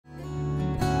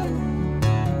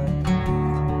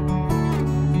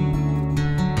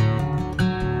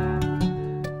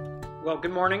Well,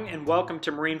 good morning and welcome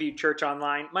to Marine View Church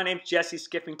Online. My name is Jesse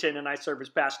Skiffington and I serve as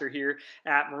pastor here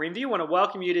at Marine View. I want to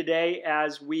welcome you today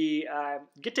as we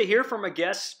get to hear from a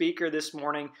guest speaker this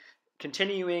morning,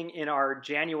 continuing in our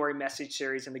January message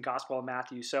series in the Gospel of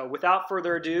Matthew. So without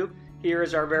further ado, here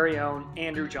is our very own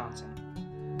Andrew Johnson.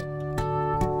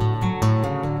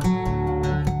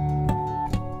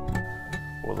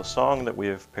 Well, the song that we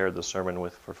have paired the sermon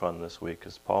with for fun this week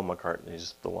is Paul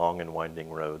McCartney's The Long and Winding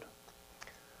Road.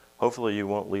 Hopefully you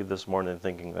won't leave this morning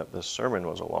thinking that this sermon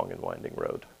was a long and winding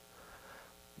road.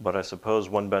 But I suppose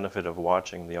one benefit of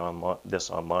watching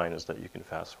this online is that you can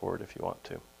fast forward if you want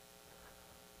to.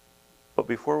 But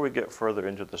before we get further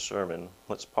into the sermon,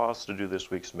 let's pause to do this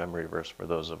week's memory verse for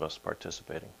those of us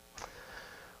participating.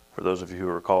 For those of you who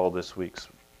recall, this week's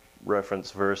reference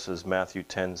verse is Matthew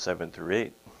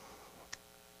 10:7-8.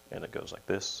 And it goes like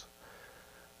this: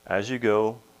 As you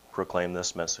go, proclaim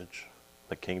this message.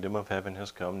 The kingdom of heaven has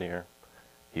come near.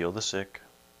 Heal the sick,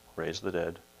 raise the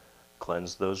dead,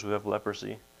 cleanse those who have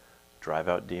leprosy, drive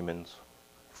out demons.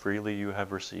 Freely you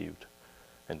have received,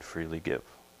 and freely give.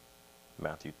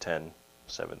 Matthew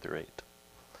 10:7-8.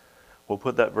 We'll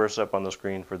put that verse up on the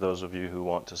screen for those of you who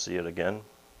want to see it again.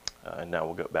 And now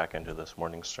we'll get back into this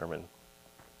morning's sermon.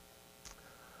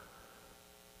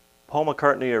 Paul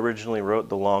McCartney originally wrote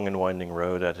The Long and Winding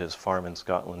Road at his farm in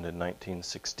Scotland in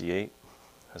 1968,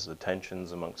 as the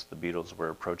tensions amongst the Beatles were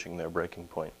approaching their breaking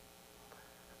point.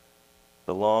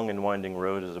 The Long and Winding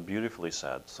Road is a beautifully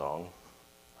sad song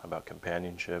about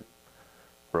companionship,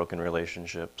 broken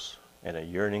relationships, and a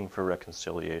yearning for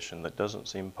reconciliation that doesn't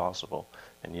seem possible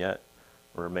and yet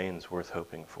remains worth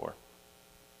hoping for.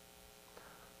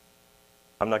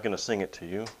 I'm not going to sing it to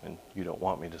you, and you don't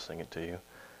want me to sing it to you.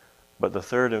 But the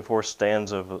third and fourth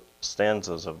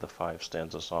stanzas of the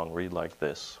 5-stanza song read like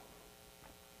this: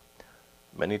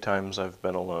 Many times I've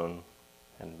been alone,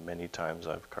 and many times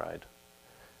I've cried.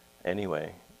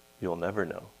 Anyway, you'll never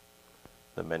know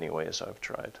the many ways I've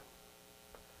tried.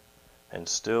 And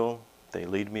still they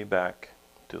lead me back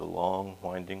to the long,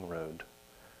 winding road.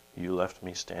 You left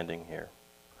me standing here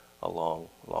a long,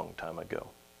 long time ago.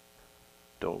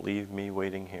 Don't leave me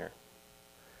waiting here.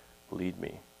 Lead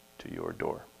me to your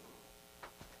door.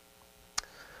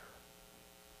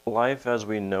 Life as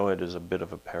we know it is a bit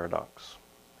of a paradox,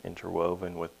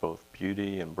 interwoven with both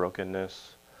beauty and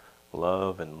brokenness,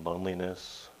 love and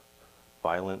loneliness,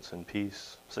 violence and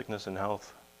peace, sickness and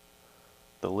health.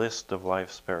 The list of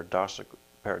life's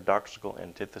paradoxical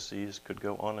antitheses could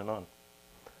go on and on.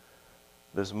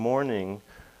 This morning,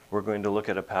 we're going to look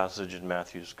at a passage in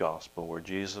Matthew's Gospel where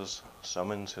Jesus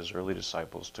summons his early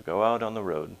disciples to go out on the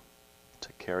road to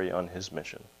carry on his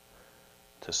mission,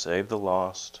 to save the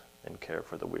lost and care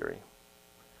for the weary.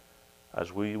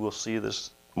 As we will see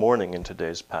this morning in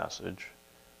today's passage,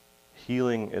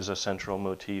 healing is a central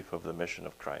motif of the mission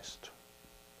of Christ.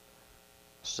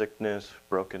 Sickness,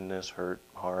 brokenness, hurt,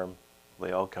 harm,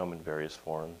 they all come in various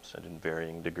forms and in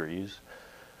varying degrees.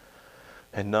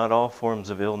 And not all forms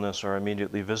of illness are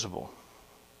immediately visible.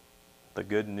 The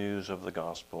good news of the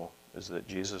gospel is that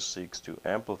Jesus seeks to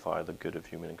amplify the good of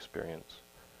human experience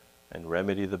and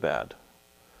remedy the bad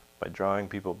by drawing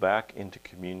people back into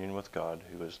communion with God,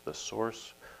 who is the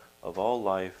source of all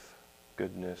life,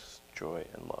 goodness, joy,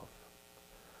 and love.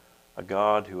 A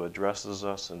God who addresses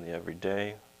us in the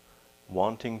everyday,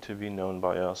 wanting to be known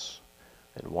by us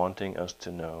and wanting us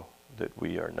to know that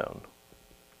we are known.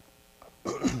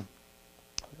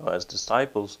 As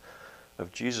disciples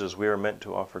of Jesus, we are meant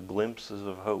to offer glimpses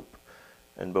of hope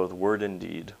in both word and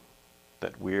deed,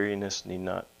 that weariness need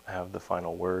not have the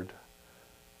final word,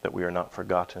 that we are not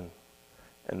forgotten,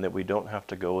 and that we don't have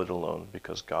to go it alone,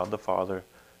 because God the Father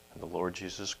and the Lord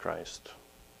Jesus Christ,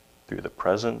 through the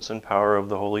presence and power of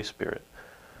the Holy Spirit,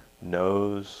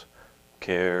 knows,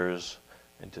 cares,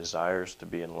 and desires to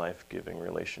be in life-giving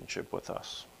relationship with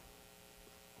us.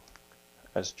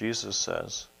 As Jesus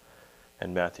says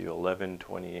in Matthew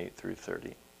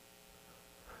 11:28-30,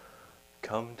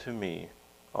 Come to me,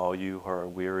 all you who are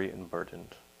weary and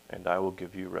burdened, and I will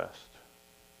give you rest.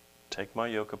 Take my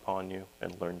yoke upon you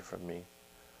and learn from me,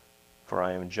 for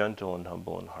I am gentle and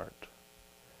humble in heart,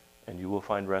 and you will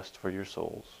find rest for your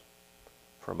souls,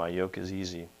 for my yoke is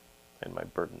easy and my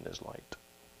burden is light.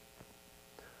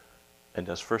 And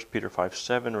as 1 Peter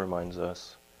 5:7 reminds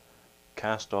us,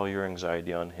 cast all your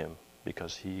anxiety on him,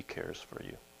 because he cares for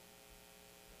you.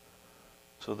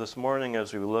 So this morning,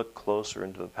 as we look closer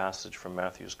into the passage from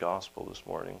Matthew's Gospel this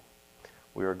morning,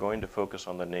 we are going to focus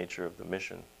on the nature of the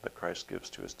mission that Christ gives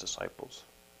to his disciples.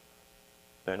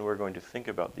 Then we're going to think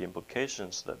about the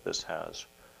implications that this has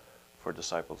for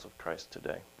disciples of Christ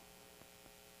today.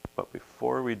 But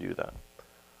before we do that,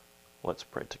 Let's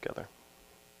pray together.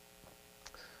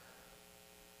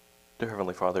 Dear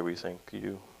Heavenly Father, we thank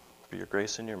you for your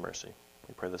grace and your mercy.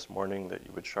 We pray this morning that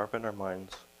you would sharpen our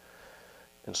minds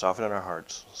and soften our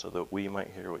hearts so that we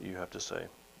might hear what you have to say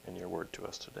in your word to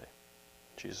us today.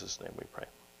 In Jesus' name we pray.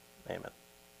 Amen.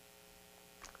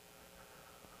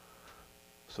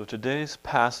 So today's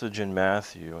passage in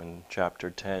Matthew in chapter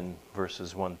 10,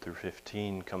 verses 1 through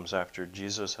 15, comes after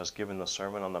Jesus has given the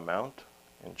Sermon on the Mount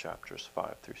in chapters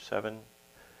 5 through 7,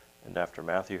 and after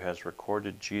Matthew has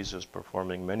recorded Jesus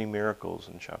performing many miracles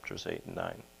in chapters 8 and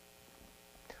 9.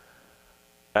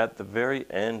 At the very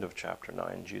end of chapter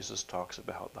 9, Jesus talks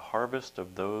about the harvest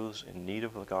of those in need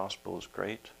of the gospel is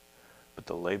great, but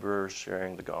the laborers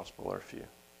sharing the gospel are few.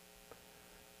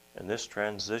 And this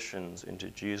transitions into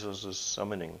Jesus'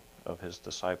 summoning of his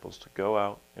disciples to go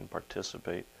out and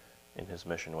participate in his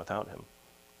mission without him.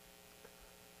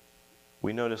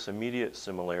 We notice immediate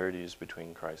similarities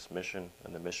between Christ's mission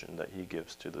and the mission that he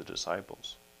gives to the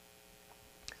disciples.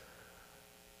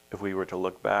 If we were to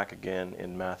look back again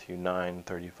in Matthew 9,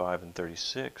 35 and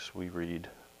 36, we read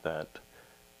that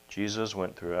Jesus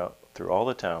went through all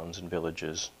the towns and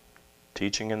villages,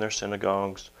 teaching in their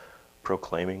synagogues,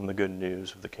 proclaiming the good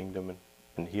news of the kingdom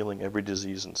and healing every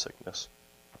disease and sickness.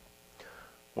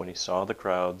 When he saw the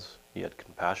crowds, he had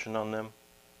compassion on them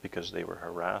because they were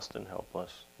harassed and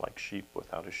helpless like sheep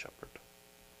without a shepherd.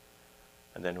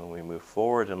 And then when we move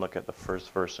forward and look at the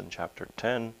first verse in chapter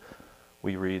 10,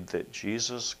 we read that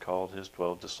Jesus called his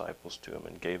 12 disciples to him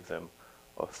and gave them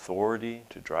authority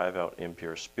to drive out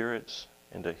impure spirits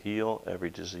and to heal every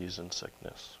disease and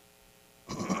sickness.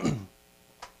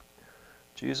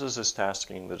 Jesus is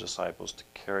tasking the disciples to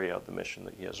carry out the mission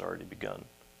that he has already begun.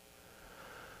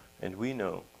 And we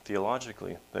know,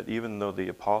 theologically, that even though the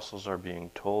apostles are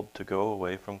being told to go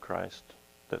away from Christ,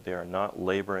 that they are not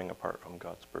laboring apart from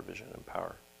God's provision and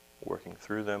power, working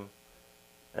through them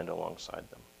and alongside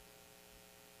them.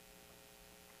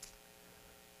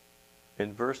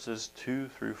 In verses 2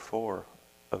 through 4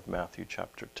 of Matthew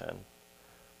chapter 10,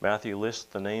 Matthew lists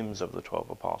the names of the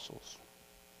 12 apostles.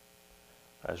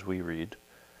 As we read,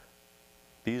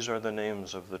 these are the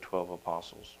names of the 12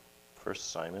 apostles. First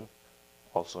Simon,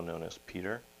 also known as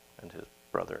Peter, and his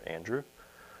brother Andrew,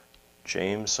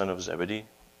 James, son of Zebedee,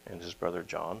 and his brother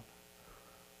John,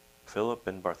 Philip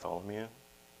and Bartholomew,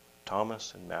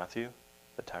 Thomas and Matthew,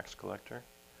 the tax collector,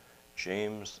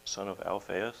 James, son of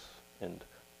Alphaeus, and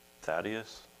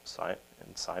Thaddeus,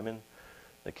 and Simon,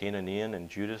 the Canaanian, and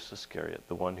Judas Iscariot,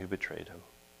 the one who betrayed him.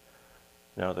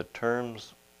 Now the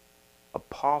terms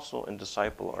apostle and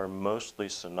disciple are mostly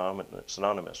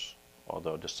synonymous,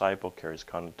 although disciple carries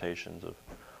connotations of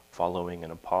following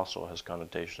and apostle has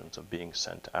connotations of being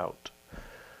sent out.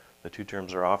 The two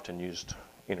terms are often used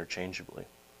interchangeably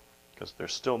because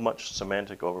there's still much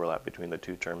semantic overlap between the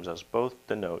two terms, as both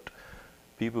denote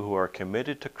people who are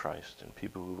committed to Christ and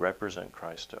people who represent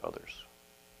Christ to others.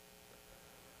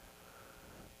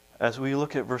 As we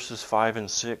look at verses 5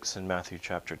 and 6 in Matthew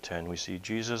chapter 10, we see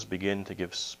Jesus begin to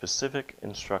give specific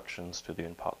instructions to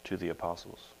the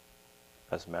apostles.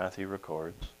 As Matthew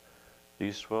records,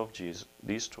 these 12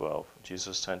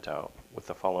 Jesus sent out with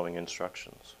the following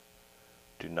instructions.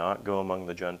 Do not go among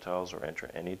the Gentiles or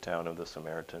enter any town of the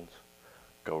Samaritans.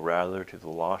 Go rather to the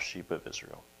lost sheep of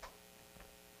Israel.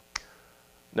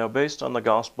 Now, based on the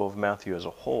Gospel of Matthew as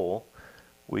a whole,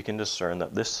 we can discern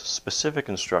that this specific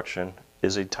instruction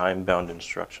is a time-bound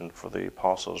instruction for the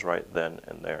apostles right then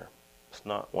and there. It's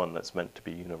not one that's meant to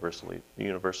be universally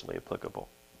applicable.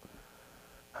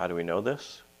 How do we know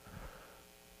this?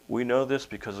 We know this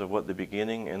because of what the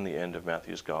beginning and the end of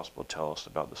Matthew's Gospel tell us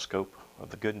about the scope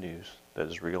of the good news that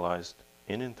is realized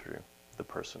in and through the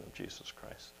person of Jesus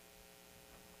Christ.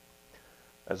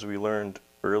 As we learned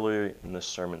earlier in this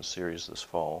sermon series this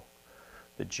fall,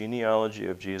 the genealogy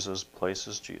of Jesus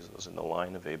places Jesus in the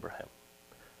line of Abraham.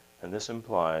 And this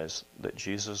implies that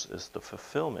Jesus is the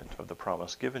fulfillment of the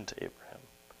promise given to Abraham,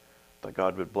 that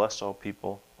God would bless all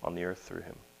people on the earth through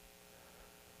him.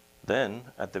 Then,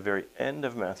 at the very end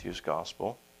of Matthew's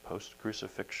Gospel,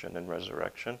 post-crucifixion and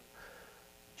resurrection,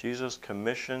 Jesus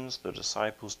commissions the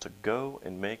disciples to go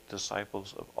and make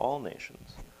disciples of all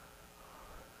nations.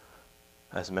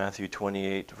 As Matthew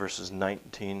 28, verses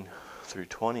 19 through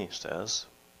 20 says,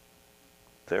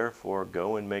 Therefore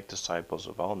go and make disciples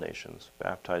of all nations,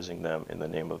 baptizing them in the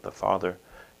name of the Father,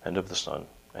 and of the Son,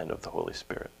 and of the Holy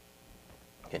Spirit,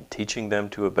 and teaching them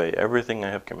to obey everything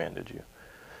I have commanded you.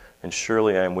 And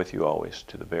surely I am with you always,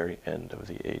 to the very end of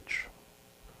the age.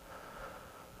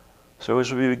 So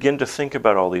as we begin to think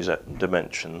about all these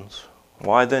dimensions,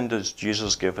 Why then does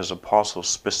Jesus give his apostles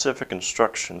specific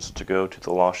instructions to go to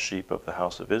the lost sheep of the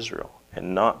house of Israel,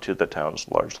 and not to the towns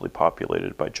largely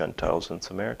populated by Gentiles and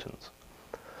Samaritans?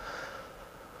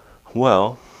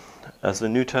 Well, as the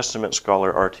New Testament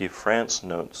scholar R.T. France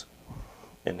notes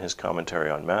in his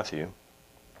commentary on Matthew,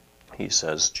 he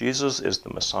says, Jesus is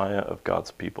the Messiah of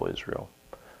God's people Israel,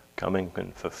 coming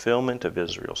in fulfillment of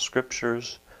Israel's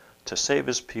scriptures to save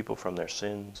his people from their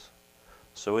sins.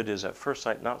 So it is at first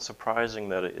sight not surprising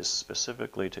that it is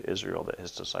specifically to Israel that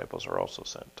his disciples are also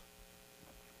sent.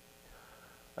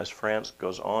 As France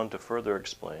goes on to further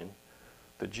explain,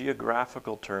 the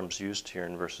geographical terms used here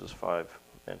in verses 5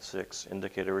 and 6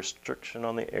 indicate a restriction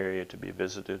on the area to be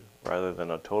visited rather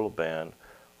than a total ban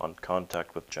on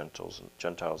contact with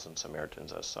Gentiles and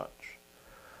Samaritans as such.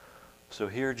 So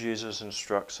here Jesus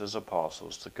instructs his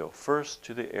apostles to go first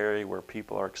to the area where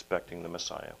people are expecting the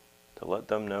Messiah, to let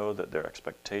them know that their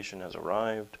expectation has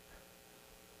arrived.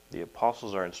 The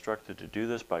apostles are instructed to do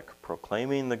this by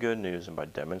proclaiming the good news and by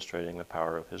demonstrating the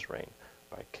power of his reign,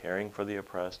 by caring for the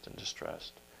oppressed and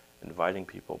distressed, inviting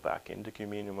people back into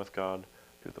communion with God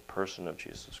through the person of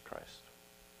Jesus Christ.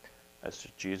 As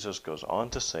Jesus goes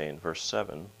on to say in verse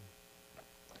 7,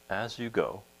 as you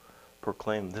go,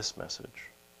 proclaim this message: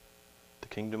 the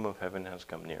kingdom of heaven has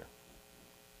come near.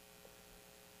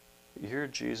 Here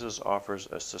Jesus offers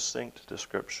a succinct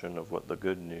description of what the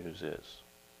good news is.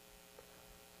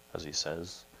 As he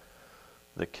says,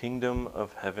 the kingdom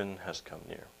of heaven has come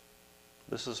near.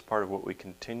 This is part of what we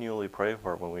continually pray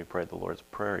for when we pray the Lord's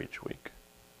Prayer each week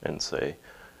and say,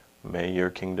 may your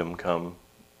kingdom come,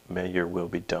 may your will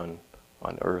be done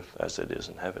on earth as it is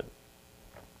in heaven.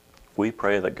 We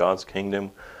pray that God's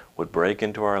kingdom would break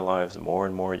into our lives more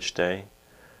and more each day,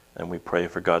 and we pray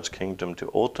for God's kingdom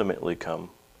to ultimately come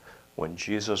when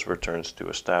Jesus returns to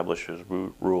establish his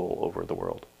rule over the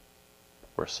world,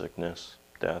 where sickness,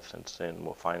 death, and sin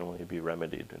will finally be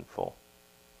remedied in full.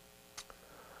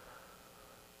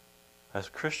 As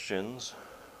Christians,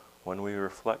 when we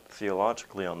reflect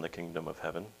theologically on the kingdom of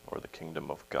heaven, or the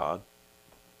kingdom of God,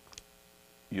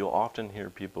 you'll often hear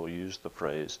people use the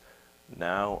phrase,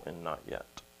 now and not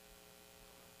yet.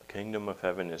 The kingdom of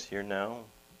heaven is here now,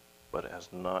 but it has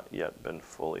not yet been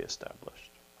fully established.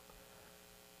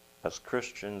 As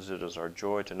Christians, it is our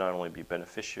joy to not only be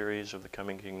beneficiaries of the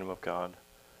coming kingdom of God,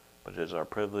 but it is our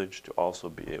privilege to also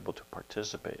be able to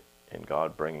participate in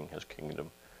God bringing his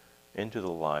kingdom into the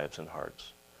lives and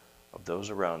hearts of those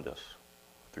around us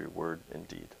through word and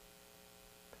deed.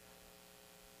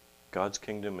 God's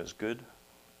kingdom is good,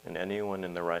 and anyone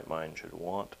in their right mind should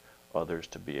want others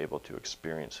to be able to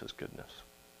experience his goodness.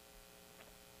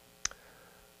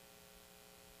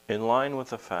 In line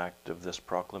with the fact of this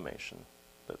proclamation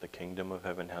that the kingdom of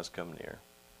heaven has come near,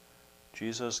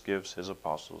 Jesus gives his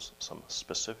apostles some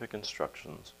specific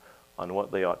instructions on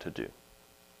what they ought to do.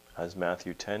 As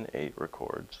Matthew 10:8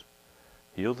 records,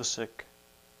 heal the sick,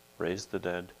 raise the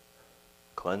dead,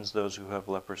 cleanse those who have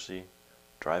leprosy,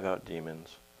 drive out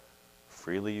demons.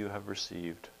 Freely you have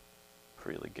received,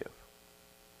 freely give.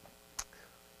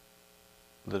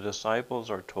 The disciples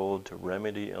are told to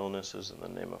remedy illnesses in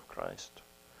the name of Christ.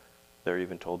 They're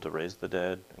even told to raise the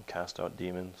dead and cast out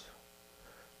demons.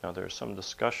 Now there's some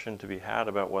discussion to be had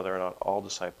about whether or not all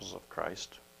disciples of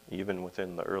Christ, even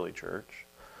within the early church,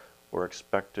 were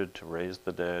expected to raise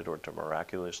the dead or to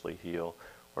miraculously heal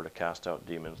or to cast out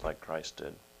demons like Christ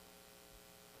did.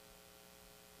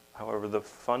 However, the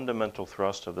fundamental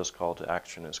thrust of this call to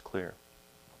action is clear.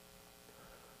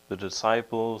 The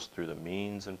disciples, through the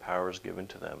means and powers given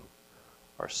to them,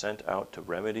 are sent out to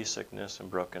remedy sickness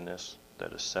and brokenness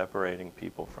that is separating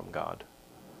people from God,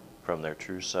 from their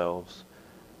true selves,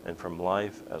 and from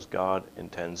life as God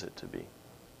intends it to be.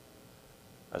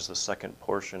 As the second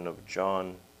portion of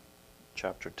John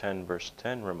chapter 10, verse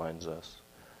 10 reminds us,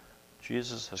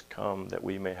 Jesus has come that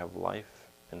we may have life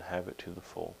and have it to the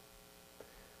full.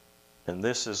 And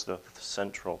this is the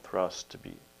central thrust, to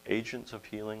be agents of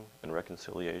healing and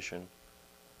reconciliation,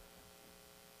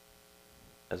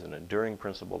 as an enduring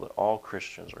principle that all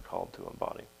Christians are called to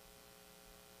embody.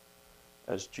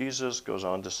 As Jesus goes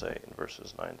on to say in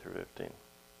verses 9 through 15,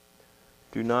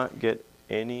 do not get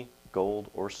any gold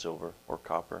or silver or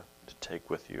copper to take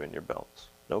with you in your belts,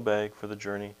 no bag for the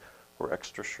journey, or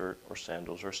extra shirt or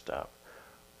sandals or staff,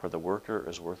 for the worker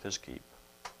is worth his keep.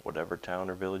 Whatever town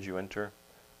or village you enter,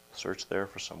 search there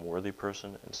for some worthy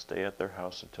person and stay at their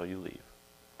house until you leave.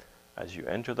 As you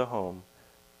enter the home,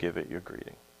 give it your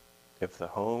greeting. If the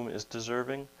home is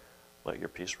deserving, let your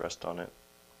peace rest on it.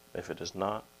 If it is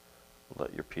not,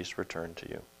 let your peace return to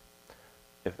you.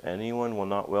 If anyone will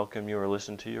not welcome you or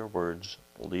listen to your words,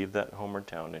 leave that home or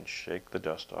town and shake the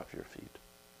dust off your feet.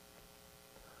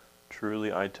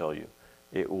 Truly I tell you,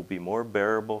 it will be more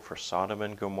bearable for Sodom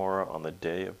and Gomorrah on the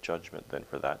day of judgment than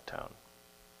for that town.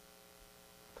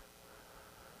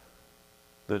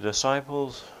 The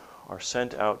disciples are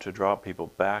sent out to draw people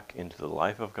back into the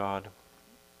life of God,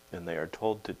 and they are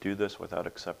told to do this without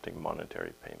accepting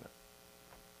monetary payment.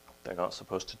 They're not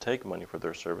supposed to take money for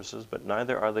their services, but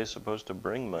neither are they supposed to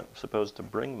bring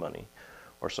money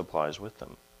or supplies with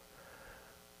them.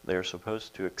 They are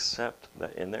supposed to accept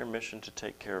that in their mission to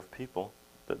take care of people,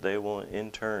 that they will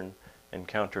in turn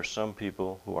encounter some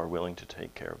people who are willing to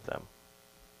take care of them.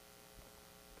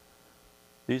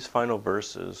 These final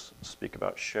verses speak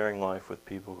about sharing life with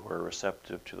people who are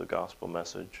receptive to the gospel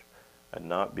message and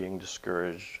not being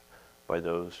discouraged by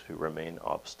those who remain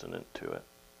obstinate to it.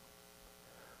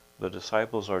 The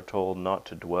disciples are told not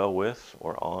to dwell with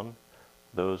or on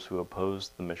those who oppose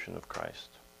the mission of Christ.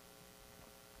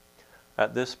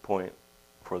 At this point,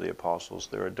 for the apostles,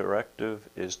 their directive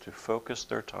is to focus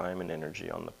their time and energy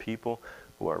on the people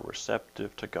who are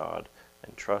receptive to God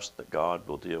and trust that God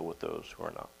will deal with those who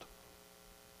are not.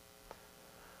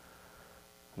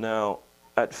 Now,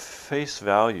 at face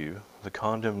value, the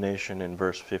condemnation in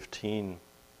verse 15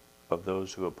 of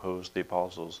those who oppose the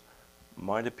apostles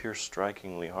might appear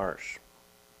strikingly harsh.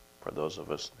 For those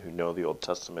of us who know the Old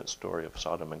Testament story of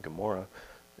Sodom and Gomorrah,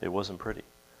 it wasn't pretty.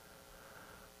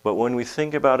 But when we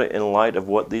think about it in light of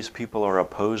what these people are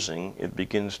opposing, it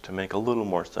begins to make a little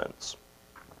more sense.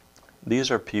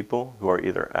 These are people who are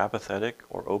either apathetic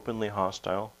or openly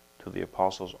hostile to the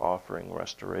apostles offering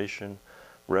restoration,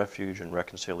 refuge, and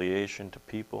reconciliation to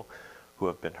people who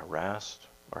have been harassed,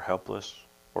 are helpless,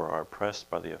 or are oppressed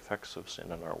by the effects of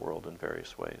sin in our world in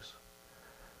various ways.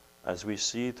 As we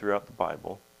see throughout the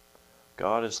Bible,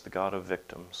 God is the God of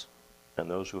victims and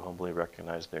those who humbly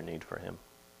recognize their need for Him.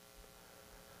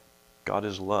 God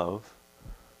is love,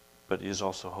 but He is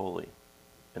also holy.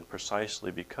 And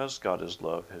precisely because God is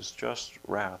love, His just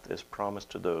wrath is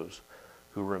promised to those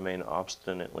who remain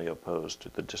obstinately opposed to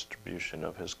the distribution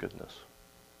of His goodness.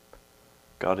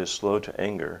 God is slow to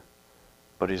anger,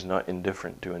 but He's not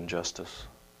indifferent to injustice.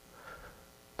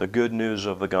 The good news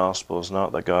of the gospel is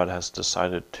not that God has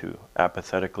decided to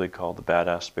apathetically call the bad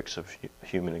aspects of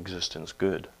human existence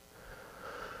good.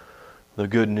 The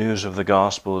good news of the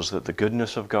gospel is that the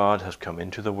goodness of God has come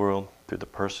into the world through the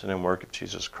person and work of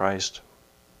Jesus Christ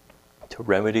to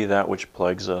remedy that which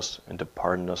plagues us and to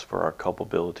pardon us for our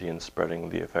culpability in spreading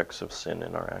the effects of sin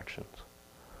in our actions.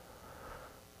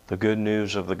 The good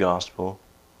news of the gospel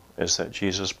is that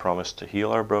Jesus promised to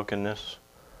heal our brokenness,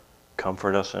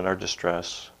 comfort us in our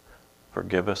distress,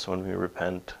 forgive us when we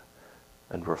repent,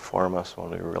 and reform us when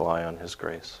we rely on His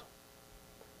grace.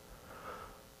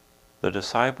 The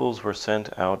disciples were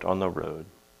sent out on the road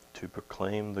to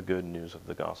proclaim the good news of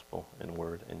the gospel in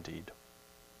word and deed.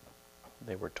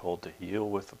 They were told to heal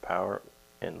with the power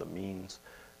and the means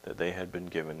that they had been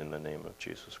given in the name of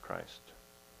Jesus Christ.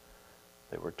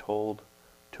 They were told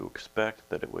to expect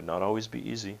that it would not always be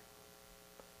easy,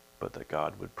 but that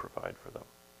God would provide for them.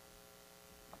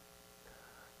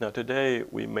 Now today,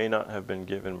 we may not have been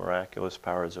given miraculous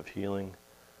powers of healing,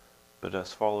 but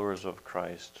as followers of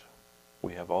Christ,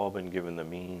 we have all been given the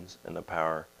means and the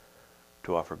power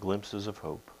to offer glimpses of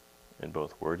hope in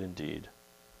both word and deed,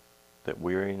 that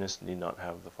weariness need not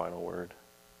have the final word,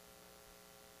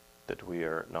 that we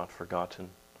are not forgotten,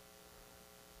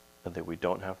 and that we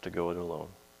don't have to go it alone,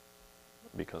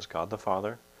 because God the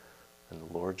Father and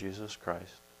the Lord Jesus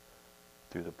Christ,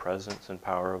 through the presence and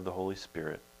power of the Holy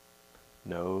Spirit,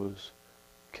 knows,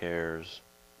 cares,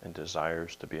 and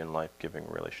desires to be in life-giving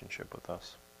relationship with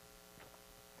us.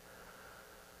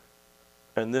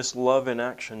 And this love in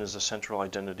action is a central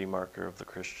identity marker of the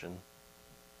Christian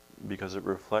because it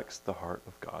reflects the heart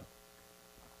of God.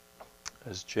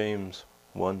 As James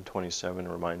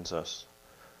 1:27 reminds us,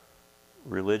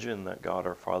 religion that God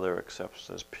our Father accepts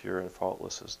as pure and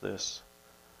faultless as this,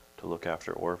 to look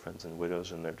after orphans and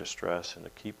widows in their distress and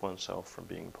to keep oneself from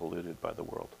being polluted by the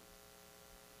world.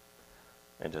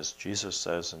 And as Jesus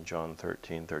says in John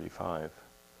 13:35,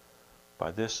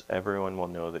 by this everyone will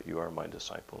know that you are my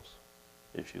disciples,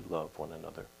 if you love one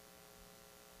another.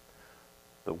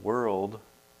 The world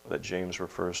that James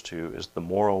refers to is the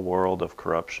moral world of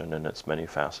corruption in its many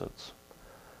facets.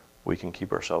 We can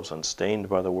keep ourselves unstained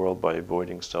by the world by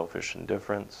avoiding selfish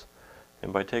indifference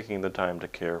and by taking the time to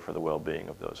care for the well-being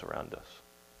of those around us.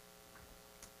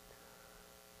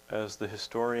 As the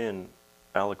historian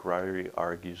Alec Ryrie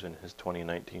argues in his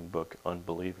 2019 book,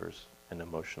 Unbelievers, An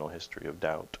Emotional History of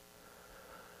Doubt,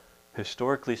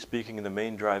 Historically speaking, the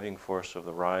main driving force of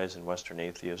the rise in Western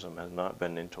atheism has not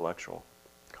been intellectual,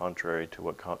 contrary to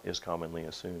what is commonly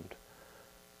assumed,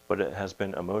 but it has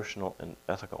been emotional and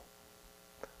ethical.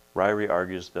 Ryrie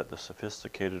argues that the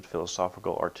sophisticated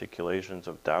philosophical articulations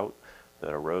of doubt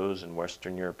that arose in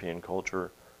Western European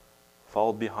culture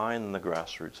fall behind the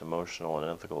grassroots emotional and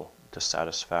ethical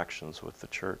dissatisfactions with the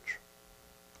Church.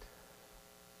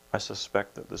 I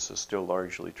suspect that this is still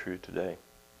largely true today.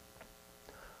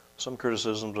 Some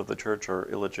criticisms of the Church are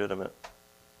illegitimate,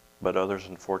 but others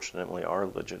unfortunately are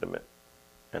legitimate,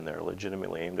 and they're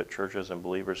legitimately aimed at churches and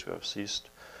believers who have ceased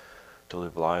to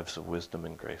live lives of wisdom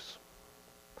and grace.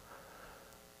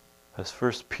 As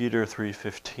 1 Peter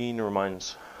 3:15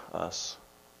 reminds us,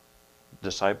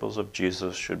 disciples of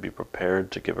Jesus should be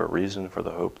prepared to give a reason for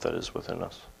the hope that is within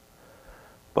us.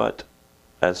 But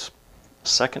as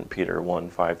 2 Peter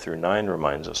 1:5-9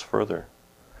 reminds us further,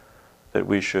 that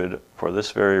we should, for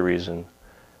this very reason,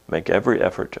 make every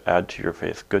effort to add to your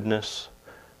faith goodness,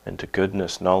 and to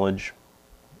goodness knowledge,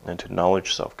 and to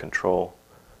knowledge self-control,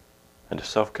 and to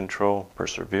self-control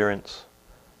perseverance,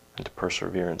 and to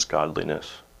perseverance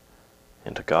godliness,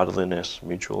 and to godliness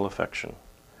mutual affection,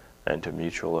 and to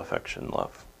mutual affection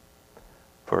love.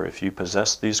 For if you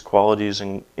possess these qualities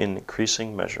in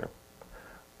increasing measure,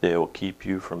 they will keep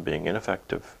you from being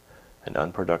ineffective and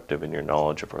unproductive in your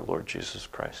knowledge of our Lord Jesus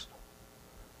Christ.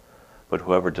 But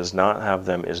whoever does not have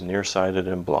them is nearsighted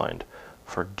and blind,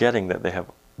 forgetting that they have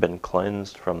been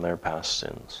cleansed from their past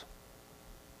sins.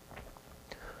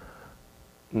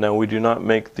 Now, we do not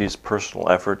make these personal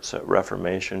efforts at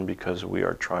reformation because we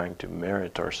are trying to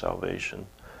merit our salvation,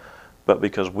 but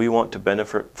because we want to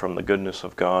benefit from the goodness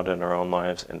of God in our own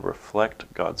lives and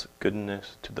reflect God's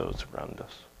goodness to those around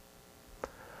us.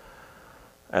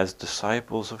 As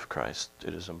disciples of Christ,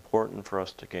 it is important for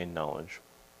us to gain knowledge.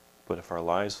 But if our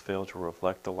lives fail to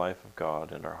reflect the life of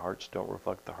God and our hearts don't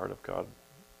reflect the heart of God,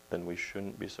 then we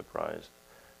shouldn't be surprised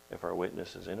if our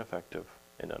witness is ineffective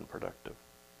and unproductive.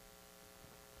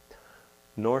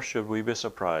 Nor should we be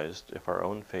surprised if our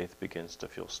own faith begins to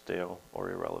feel stale or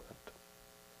irrelevant.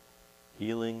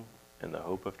 Healing and the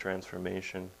hope of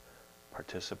transformation,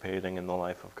 participating in the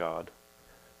life of God,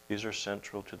 these are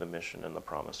central to the mission and the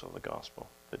promise of the gospel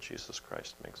that Jesus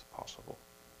Christ makes possible.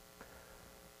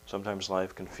 Sometimes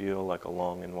life can feel like a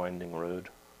long and winding road,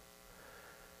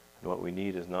 and what we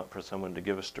need is not for someone to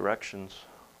give us directions,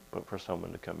 but for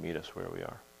someone to come meet us where we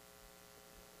are.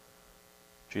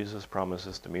 Jesus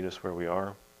promises to meet us where we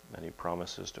are, and he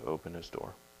promises to open his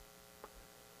door.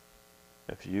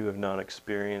 If you have not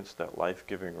experienced that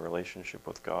life-giving relationship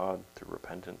with God through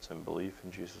repentance and belief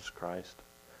in Jesus Christ,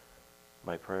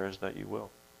 my prayer is that you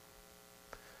will.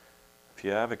 If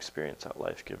you have experienced that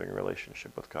life-giving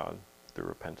relationship with God through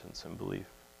repentance and belief,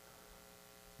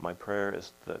 my prayer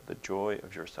is that the joy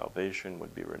of your salvation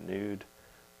would be renewed,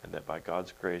 and that by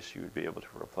God's grace you would be able to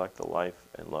reflect the life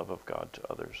and love of God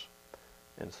to others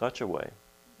in such a way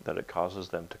that it causes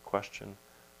them to question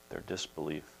their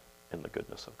disbelief in the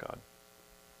goodness of God.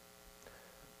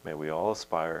 May we all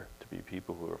aspire to be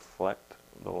people who reflect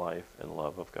the life and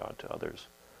love of God to others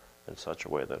in such a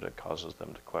way that it causes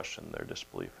them to question their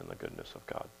disbelief in the goodness of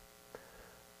God.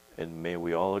 And may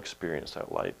we all experience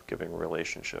that life-giving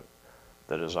relationship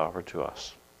that is offered to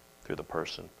us through the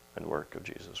person and work of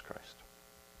Jesus Christ.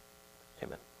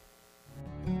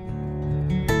 Amen.